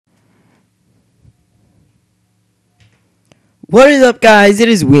What is up, guys? It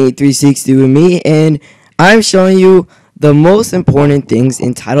is Wayne360 with me, and I'm showing you the most important things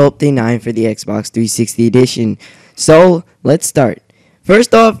in Title Update 9 for the Xbox 360 edition. So, let's start.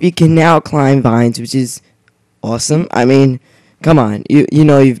 First off, you can now climb vines, which is awesome. I mean, come on. You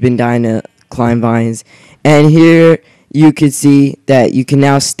know you've been dying to climb vines. And here you can see that you can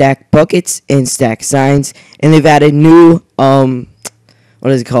now stack buckets and stack signs. And they've added new,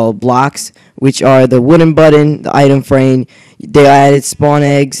 what is it called? Blocks, which are the wooden button, the item frame. They added spawn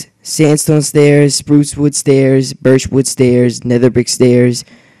eggs, sandstone stairs, spruce wood stairs, birch wood stairs, nether brick stairs,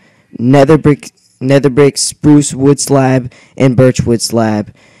 nether brick, spruce wood slab, and birch wood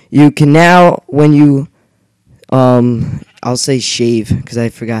slab. You can now, when you, I'll say shave, because I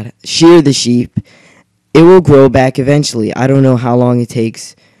forgot, shear the sheep, it will grow back eventually. I don't know how long it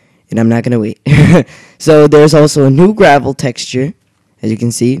takes, and I'm not going to wait. So there's also a new gravel texture, as you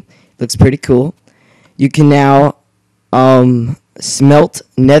can see. Looks pretty cool. You can now smelt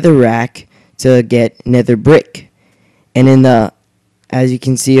netherrack to get nether brick. And in the, as you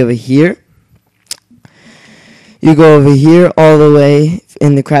can see over here, you go over here all the way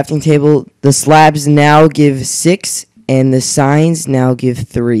in the crafting table. The slabs now give 6 and the signs now give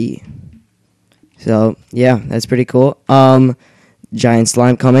 3. So yeah, that's pretty cool. Giant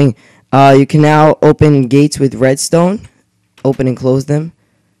slime coming. You can now open gates with redstone. Open and close them.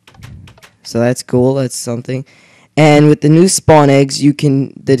 So that's cool. That's something. And with the new spawn eggs, you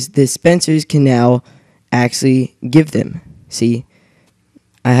can the dispensers can now actually give them. See,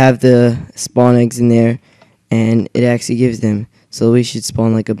 I have the spawn eggs in there, and it actually gives them. So we should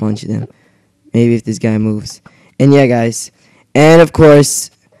spawn like a bunch of them. Maybe if this guy moves. And yeah, guys. And of course,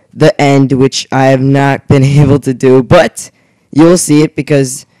 the end, which I have not been able to do, but you'll see it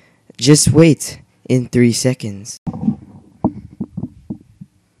because just wait in 3 seconds.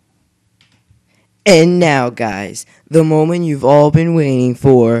 And now, guys, the moment you've all been waiting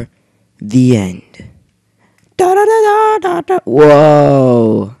for, the end. Da da da da da.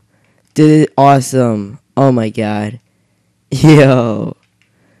 Whoa. Did it awesome. Oh my god. Yo.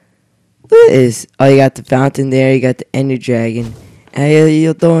 Look at this. Oh, you got the fountain there, you got the ender dragon. Hey,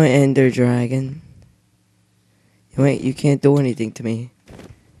 you'll throw an ender dragon. Wait, you can't do anything to me.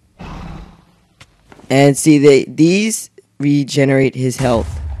 And see, these regenerate his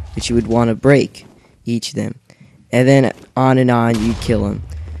health, which you would want to break each of them, and then on you kill him.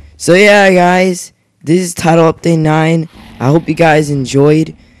 So yeah, guys, this is Title Update 9. I hope you guys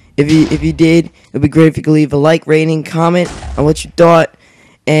enjoyed. If you did, it would be great if you could leave a like, rating, comment on what you thought,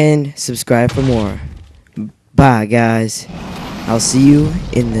 and subscribe for more. Bye, guys. I'll see you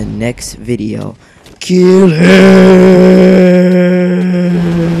in the next video. Kill him.